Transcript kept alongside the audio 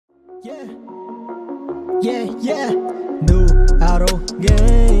Yeah, yeah.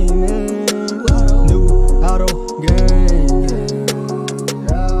 Nuottogaming. Nuottogaming.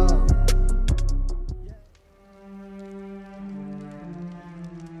 Yeah.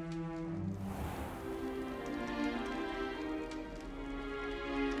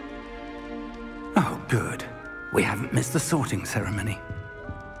 Oh, good. We haven't missed the sorting ceremony.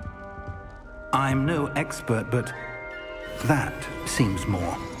 I'm no expert, but that seems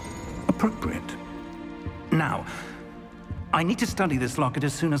more appropriate. Now, I need to study this locket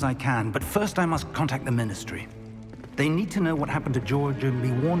as soon as I can, but first I must contact the Ministry. They need to know what happened to George and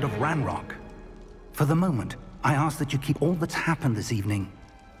be warned of Ranrock. For the moment, I ask that you keep all that's happened this evening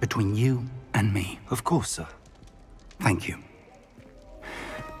between you and me. Of course, sir. Thank you.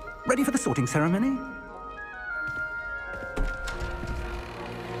 Ready for the sorting ceremony?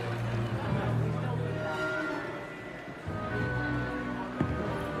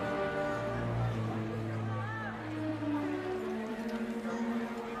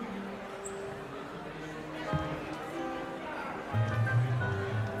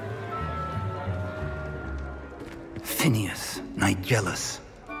 Phineas, Nigellus,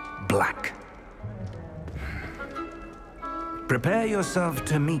 Black. Prepare yourself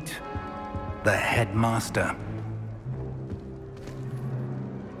to meet the headmaster.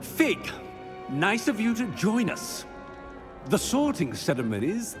 Fig, nice of you to join us. The sorting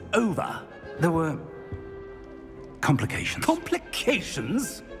ceremony's over. There were complications.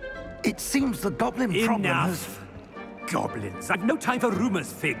 Complications? It seems the goblin problem has... Enough! Goblins. I've no time for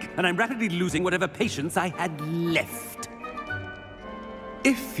rumors, Fig, and I'm rapidly losing whatever patience I had left.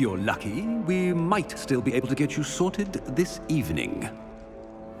 If you're lucky, we might still be able to get you sorted this evening.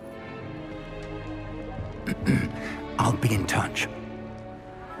 I'll be in touch.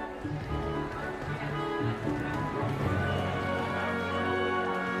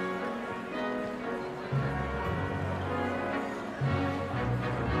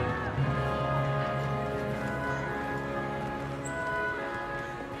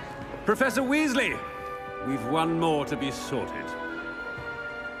 Professor Weasley, we've one more to be sorted.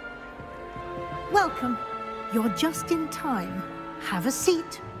 Welcome. You're just in time. Have a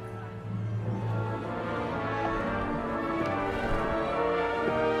seat.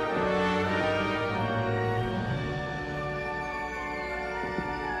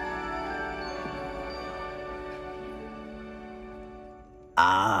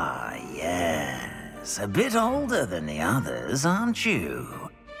 Ah, yes. A bit older than the others, aren't you?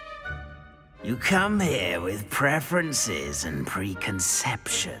 You come here with preferences and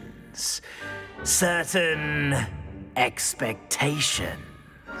preconceptions. Certain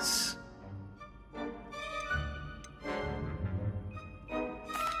expectations.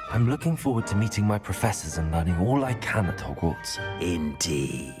 I'm looking forward to meeting my professors and learning all I can at Hogwarts.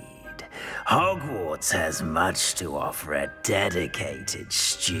 Indeed. Hogwarts has much to offer a dedicated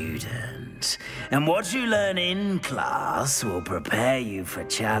student. And what you learn in class will prepare you for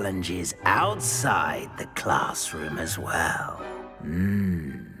challenges outside the classroom as well.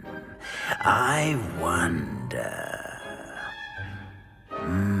 I wonder...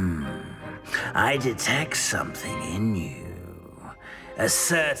 I detect something in you. A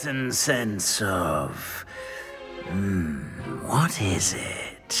certain sense of... what is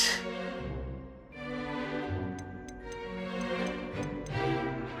it?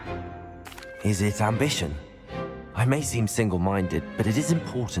 Is it ambition? I may seem single-minded, but it is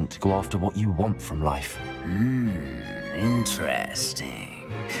important to go after what you want from life.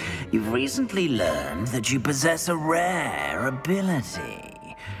 Interesting. You've recently learned that you possess a rare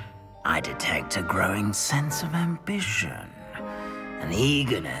ability. I detect a growing sense of ambition, an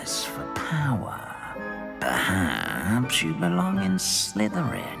eagerness for power. Perhaps you belong in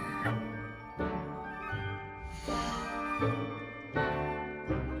Slytherin.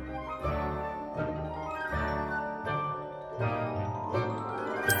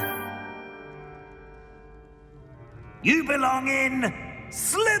 You belong in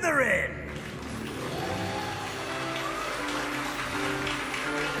Slytherin!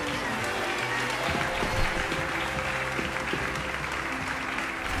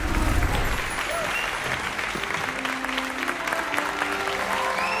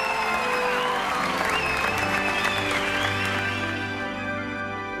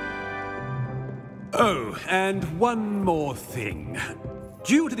 Oh, and one more thing.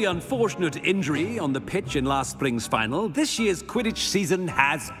 Due to the unfortunate injury on the pitch in last spring's final, this year's Quidditch season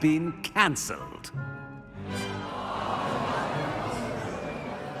has been cancelled.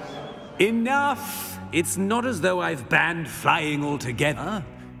 Enough! It's not as though I've banned flying altogether,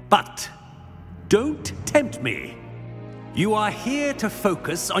 but don't tempt me. You are here to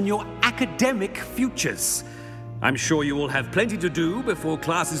focus on your academic futures. I'm sure you will have plenty to do before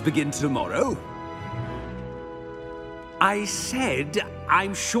classes begin tomorrow. I said,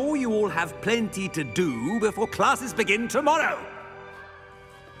 I'm sure you all have plenty to do before classes begin tomorrow.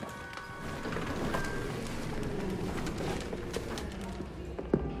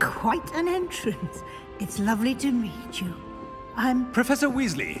 Quite an entrance. It's lovely to meet you. Professor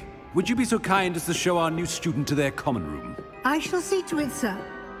Weasley, would you be so kind as to show our new student to their common room? I shall see to it, sir.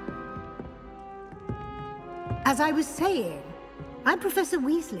 As I was saying, I'm Professor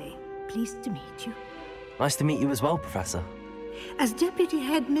Weasley. Pleased to meet you. Nice to meet you as well, Professor. As Deputy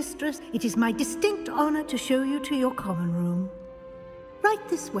Headmistress, it is my distinct honor to show you to your common room. Right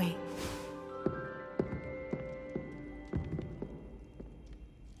this way.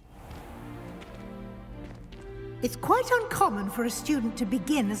 It's quite uncommon for a student to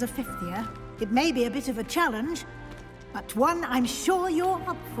begin as a fifth year. It may be a bit of a challenge, but one I'm sure you're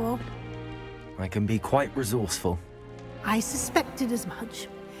up for. I can be quite resourceful. I suspected as much.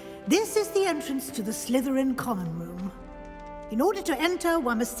 This is the entrance to the SLYTHERIN common room. In order to enter,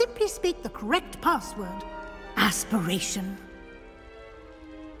 one must simply speak the correct password. Aspiration.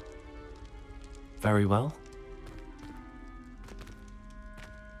 Very well.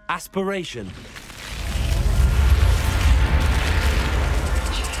 Aspiration.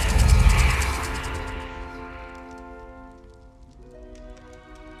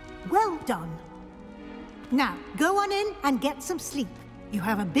 Well done. Now, go on in and get some sleep. You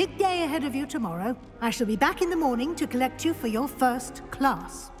have a big day ahead of you tomorrow. I shall be back in the morning to collect you for your first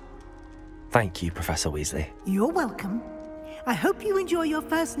class. Thank you, Professor Weasley. You're welcome. I hope you enjoy your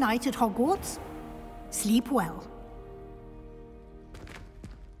first night at Hogwarts. Sleep well.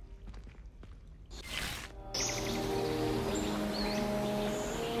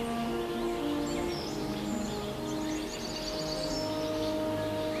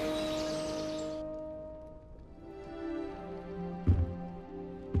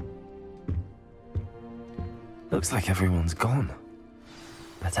 Looks like everyone's gone.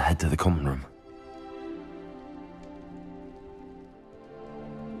 Better head to the common room.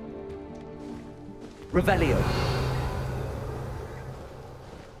 Revelio.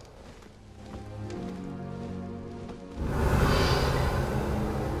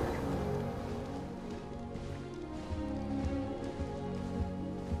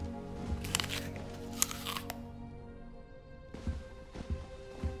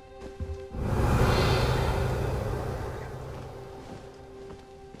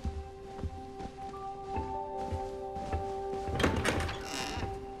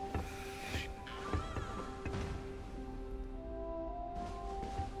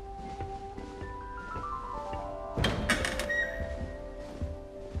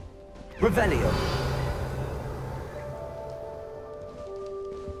 Revelio.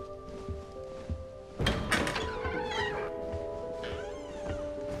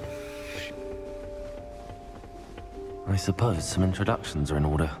 I suppose some introductions are in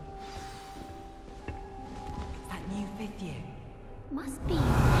order. That new fifth year. Must be.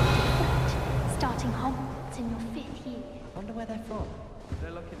 What? Starting Hogwarts in your fifth year. Wonder where they're from.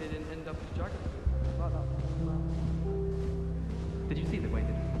 They're lucky they didn't end up as geography. Like that. Did you see the way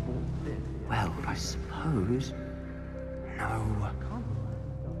they walked this? Well, I suppose. No.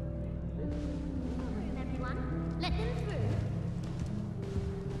 Everyone, let them through.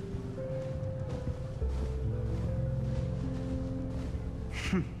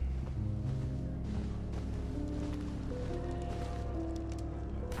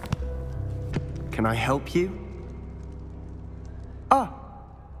 Can I help you? Ah,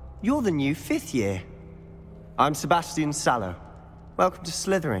 you're the new fifth year. I'm Sebastian Sallow. Welcome to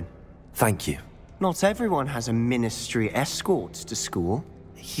Slytherin. Thank you. Not everyone has a ministry escort to school.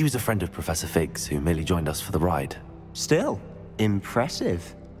 He was a friend of Professor Fig's who merely joined us for the ride. Still,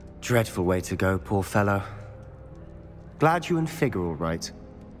 impressive. Dreadful way to go, poor fellow. Glad you and Fig are all right.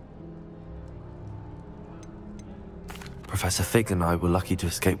 Professor Fig and I were lucky to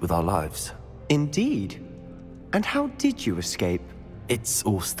escape with our lives. Indeed. And how did you escape? It's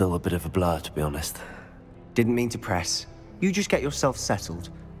all still a bit of a blur, to be honest. Didn't mean to press. You just get yourself settled.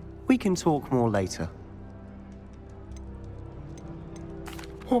 We can talk more later.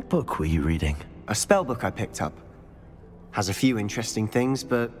 What book were you reading? A spellbook I picked up. Has a few interesting things,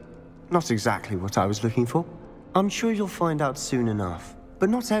 but not exactly what I was looking for. I'm sure you'll find out soon enough. But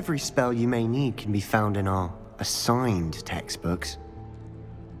not every spell you may need can be found in our assigned textbooks.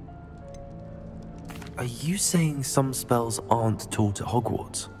 Are you saying some spells aren't taught at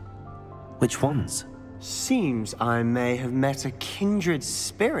Hogwarts? Which ones? Seems I may have met a kindred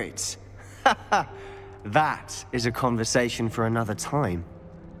spirit. That is a conversation for another time.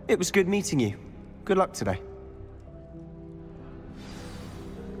 It was good meeting you. Good luck today.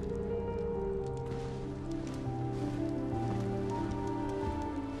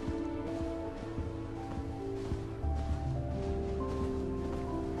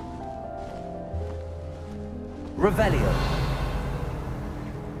 Revelio.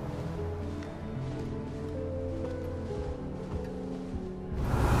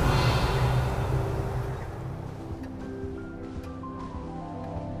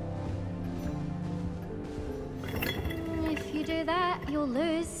 If you do that, you'll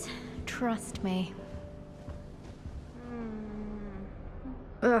lose. Trust me.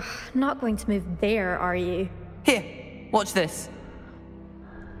 Ugh, not going to move there, are you? Here, watch this.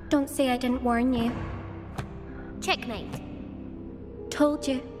 Don't say I didn't warn you. Checkmate. Told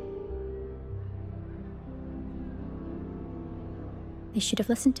you. They should have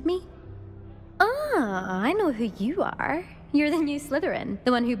listened to me. Ah, I know who you are. You're the new Slytherin,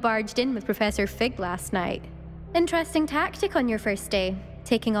 the one who barged in with Professor Fig last night. Interesting tactic on your first day,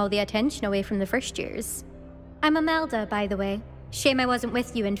 taking all the attention away from the first years. I'm Imelda, by the way. Shame I wasn't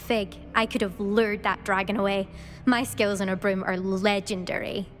with you in Fig. I could have lured that dragon away. My skills on a broom are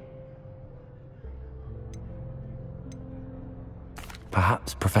legendary.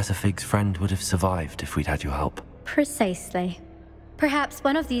 Perhaps Professor Fig's friend would have survived if we'd had your help. Precisely. Perhaps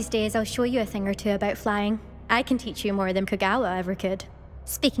one of these days I'll show you a thing or two about flying. I can teach you more than Kogawa ever could.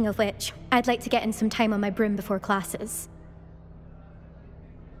 Speaking of which, I'd like to get in some time on my broom before classes.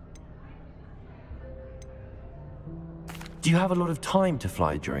 Do you have a lot of time to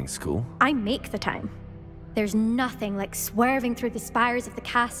fly during school? I make the time. There's nothing like swerving through the spires of the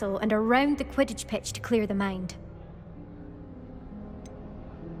castle and around the Quidditch pitch to clear the mind.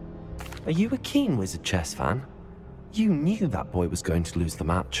 Are you a keen Wizard chess fan? You knew that boy was going to lose the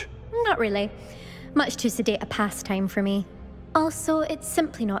match. Not really. Much too sedate a pastime for me. Also, it's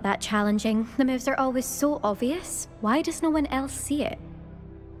simply not that challenging. The moves are always so obvious. Why does no one else see it?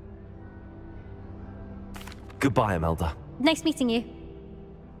 Goodbye, Imelda. Nice meeting you.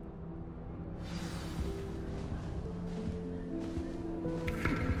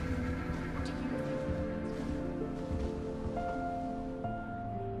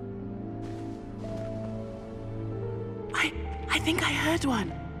 I think I heard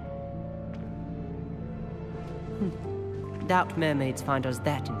one. Doubt mermaids find us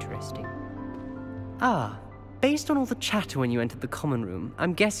that interesting. Ah, based on all the chatter when you entered the common room,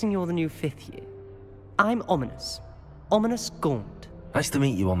 I'm guessing you're the new 5th year. I'm Ominous. Ominous Gaunt. Nice to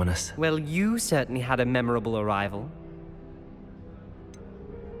meet you, Ominous. Well, you certainly had a memorable arrival.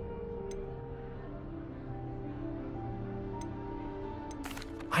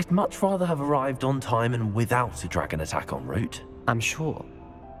 I'd much rather have arrived on time and without a dragon attack en route. I'm sure.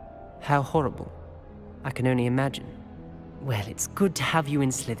 How horrible. I can only imagine. Well, it's good to have you in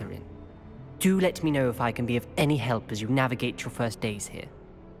Slytherin. Do let me know if I can be of any help as you navigate your first days here.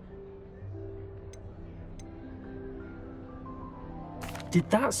 Did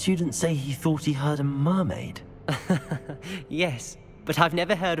that student say he thought he heard a mermaid? Yes, but I've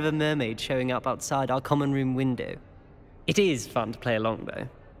never heard of a mermaid showing up outside our common room window. It is fun to play along, though.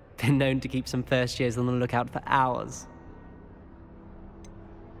 Been known to keep some first years on the lookout for hours.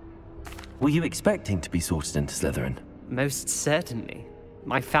 Were you expecting to be sorted into Slytherin? Most certainly.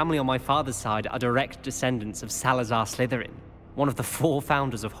 My family on my father's side are direct descendants of Salazar Slytherin, one of the 4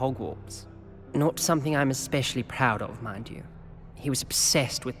 founders of Hogwarts. Not something I'm especially proud of, mind you. He was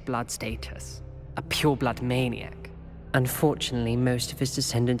obsessed with blood status, a pure-blood maniac. Unfortunately, most of his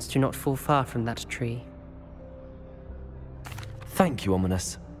descendants do not fall far from that tree. Thank you,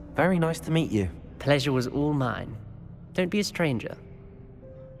 Ominous. Very nice to meet you. Pleasure was all mine. Don't be a stranger.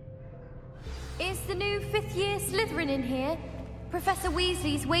 Is the new 5th year Slytherin in here? Professor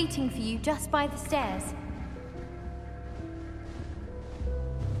Weasley's waiting for you just by the stairs.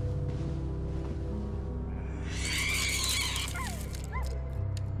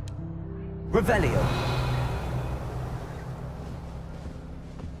 Revelio.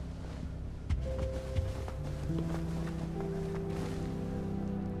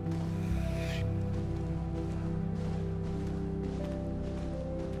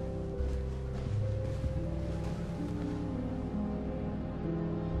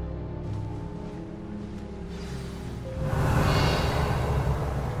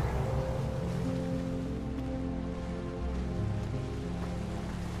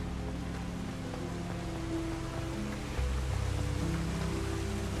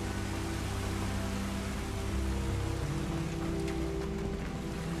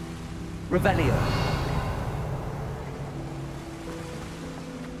 Revelio.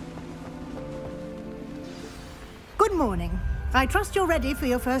 morning. I trust you're ready for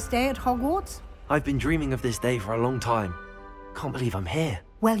your first day at Hogwarts? I've been dreaming of this day for a long time. Can't believe I'm here.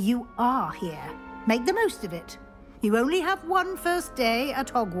 Well, you are here. Make the most of it. You only have one first day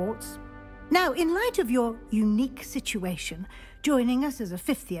at Hogwarts. Now, in light of your unique situation, joining us as a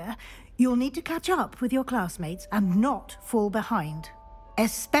fifth year, you'll need to catch up with your classmates and not fall behind.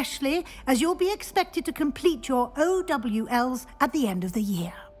 Especially as you'll be expected to complete your OWLs at the end of the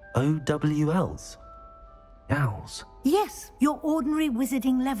year. OWLs? Owls? Yes, your ordinary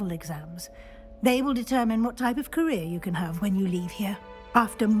wizarding level exams. They will determine what type of career you can have when you leave here.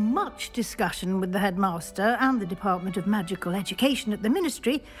 After much discussion with the headmaster and the Department of Magical Education at the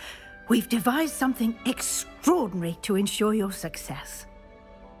Ministry, we've devised something extraordinary to ensure your success.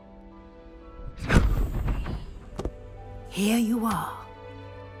 Here you are.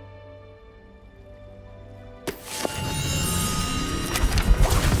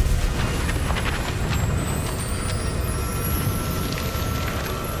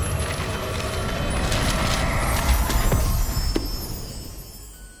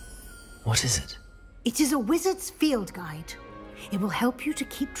 What is it? It is a wizard's field guide. It will help you to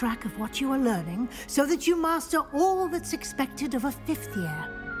keep track of what you are learning so that you master all that's expected of a fifth year.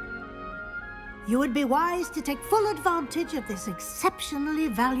 You would be wise to take full advantage of this exceptionally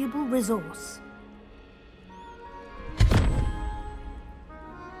valuable resource.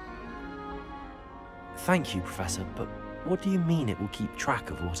 Thank you, Professor, but what do you mean it will keep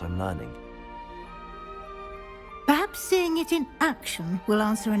track of what I'm learning? Perhaps seeing it in action will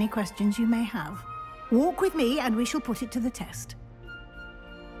answer any questions you may have. Walk with me and we shall put it to the test.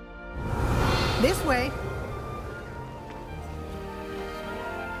 This way.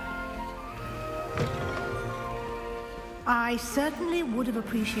 I certainly would have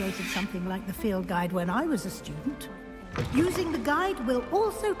appreciated something like the field guide when I was a student. Using the guide will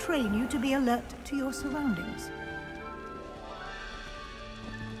also train you to be alert to your surroundings.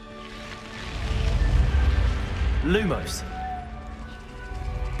 Lumos.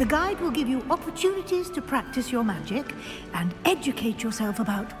 The guide will give you opportunities to practice your magic and educate yourself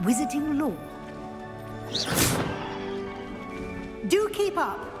about wizarding lore. Do keep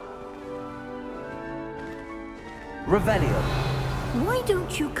up. Revelio. Why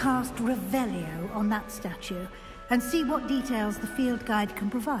don't you cast Revelio on that statue and see what details the field guide can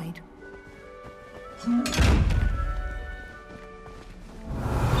provide?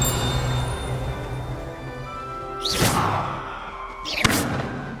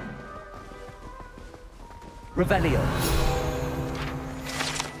 Revelio.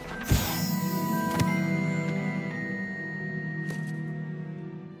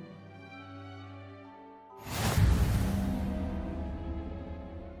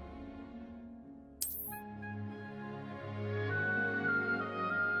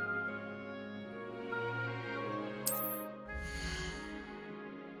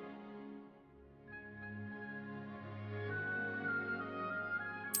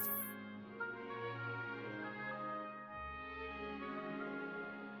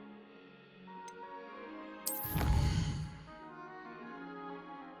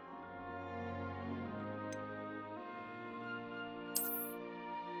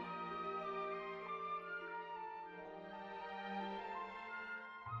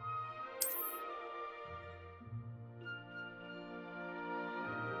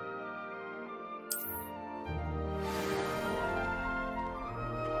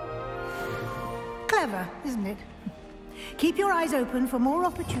 Clever, isn't it? Keep your eyes open for more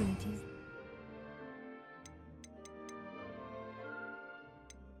opportunities.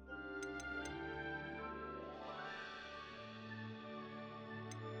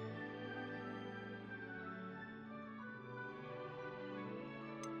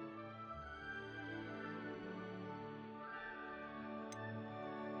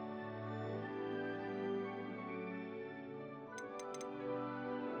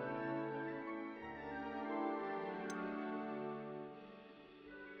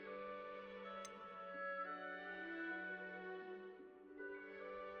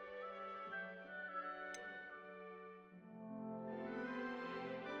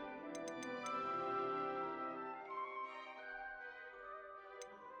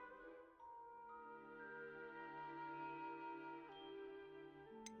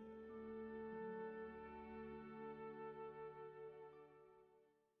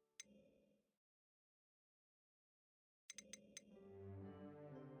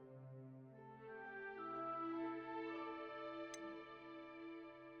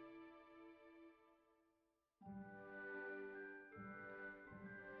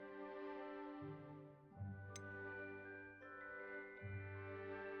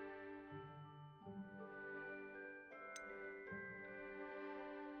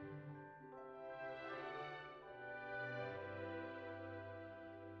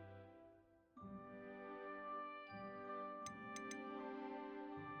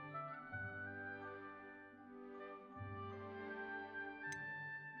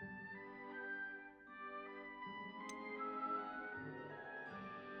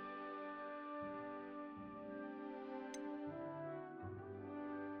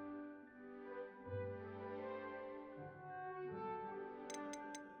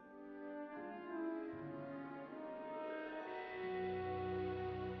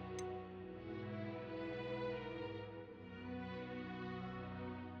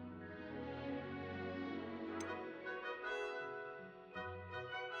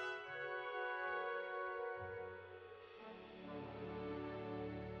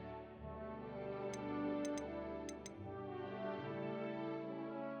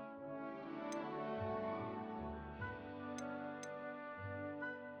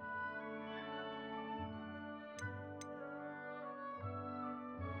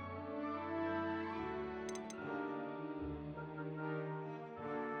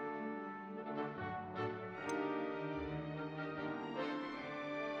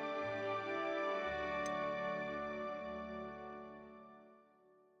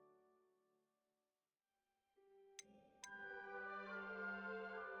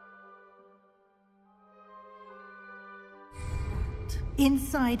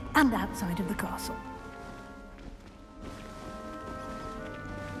 inside and outside of the castle.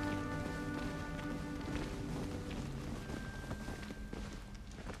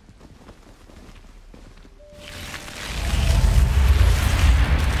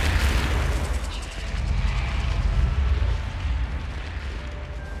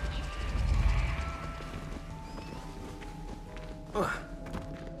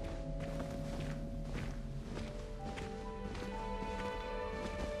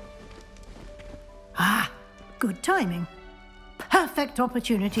 Good timing. Perfect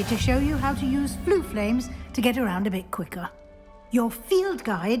opportunity to show you how to use flue flames to get around a bit quicker. Your field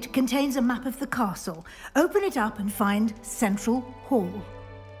guide contains a map of the castle. Open it up and find Central Hall.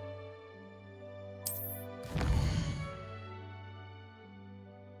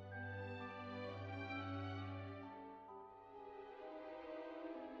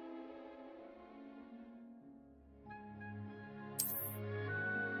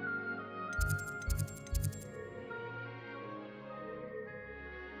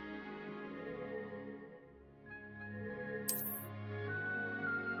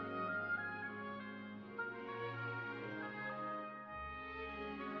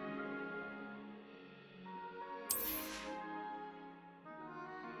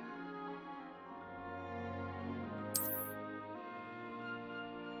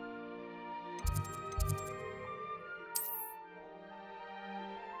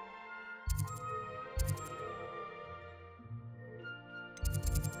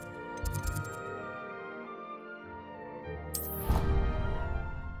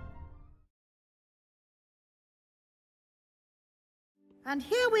 And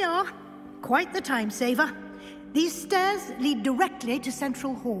here we are. Quite the time saver. These stairs lead directly to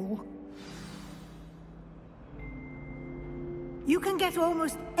Central Hall. You can get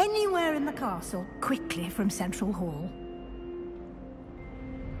almost anywhere in the castle quickly from Central Hall.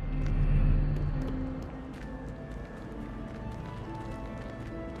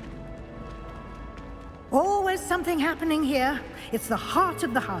 Always something happening here. It's the heart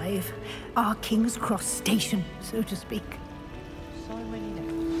of the hive. Our King's Cross station, so to speak.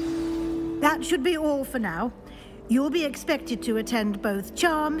 That should be all for now. You'll be expected to attend both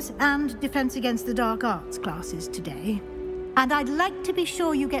Charms and Defense Against the Dark Arts classes today. And I'd like to be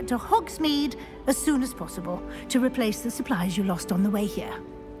sure you get to Hogsmeade as soon as possible to replace the supplies you lost on the way here.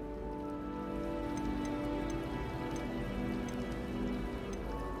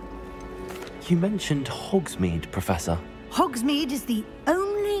 You mentioned Hogsmeade, Professor. Hogsmeade is the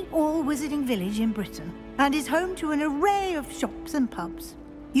only all-wizarding village in Britain and is home to an array of shops and pubs.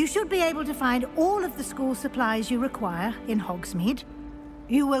 You should be able to find all of the school supplies you require in Hogsmeade.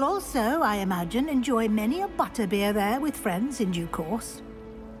 You will also, I imagine, enjoy many a butterbeer there with friends in due course.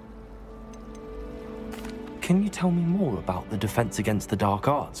 Can you tell me more about the Defense Against the Dark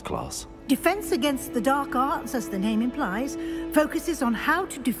Arts class? Defense Against the Dark Arts, as the name implies, focuses on how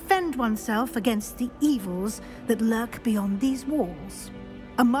to defend oneself against the evils that lurk beyond these walls.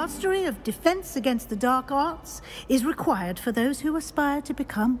 A mastery of Defense Against the Dark Arts is required for those who aspire to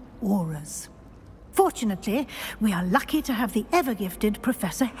become Aurors. Fortunately, we are lucky to have the ever-gifted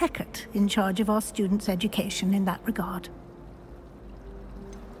Professor Hecat in charge of our students' education in that regard.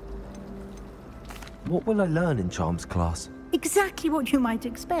 What will I learn in Charms class? Exactly what you might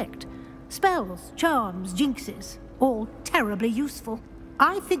expect. Spells, charms, jinxes, all terribly useful.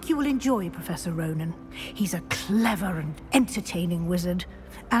 I think you will enjoy Professor Ronan. He's a clever and entertaining wizard,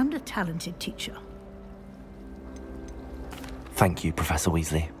 and a talented teacher. Thank you, Professor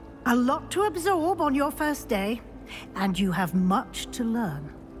Weasley. A lot to absorb on your first day, and you have much to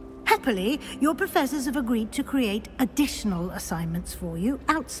learn. Happily, your professors have agreed to create additional assignments for you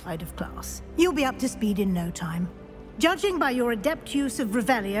outside of class. You'll be up to speed in no time. Judging by your adept use of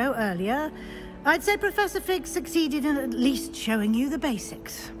Revelio earlier, I'd say Professor Fig succeeded in at least showing you the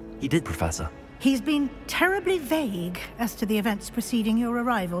basics. He did, Professor. He's been terribly vague as to the events preceding your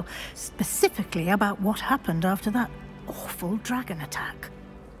arrival, specifically about what happened after that awful dragon attack.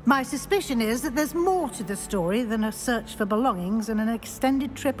 My suspicion is that there's more to the story than a search for belongings and an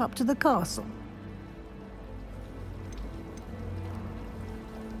extended trip up to the castle.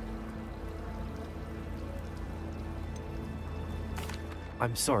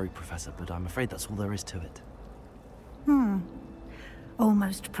 I'm sorry, Professor, but I'm afraid that's all there is to it.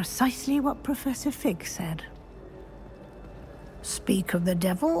 Almost precisely what Professor Fig said. Speak of the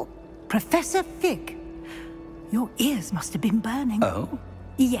devil, Professor Fig. Your ears must have been burning. Oh?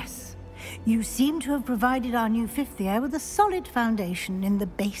 Yes. You seem to have provided our new fifth year with a solid foundation in the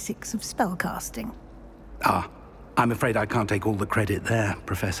basics of spellcasting. I'm afraid I can't take all the credit there,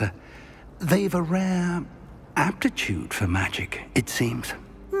 Professor. They've a rare aptitude for magic, it seems.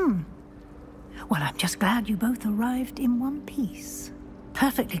 Well, I'm just glad you both arrived in one piece.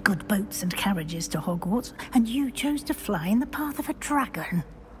 Perfectly good boats and carriages to Hogwarts, and you chose to fly in the path of a dragon.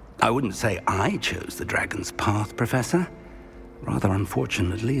 I wouldn't say I chose the dragon's path, Professor. Rather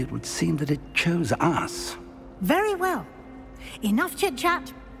unfortunately, it would seem that it chose us. Very well. Enough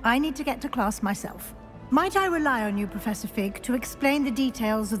chit-chat. I need to get to class myself. Might I rely on you, Professor Fig, to explain the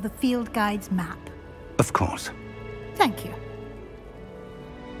details of the field guide's map? Of course. Thank you.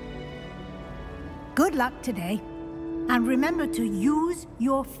 Good luck today. And remember to use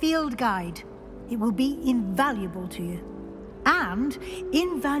your field guide. It will be invaluable to you. And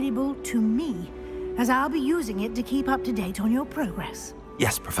invaluable to me, as I'll be using it to keep up to date on your progress.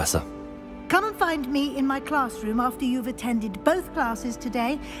 Yes, Professor. Come and find me in my classroom after you've attended both classes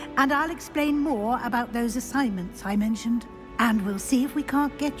today, and I'll explain more about those assignments I mentioned. And we'll see if we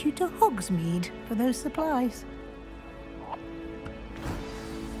can't get you to Hogsmeade for those supplies.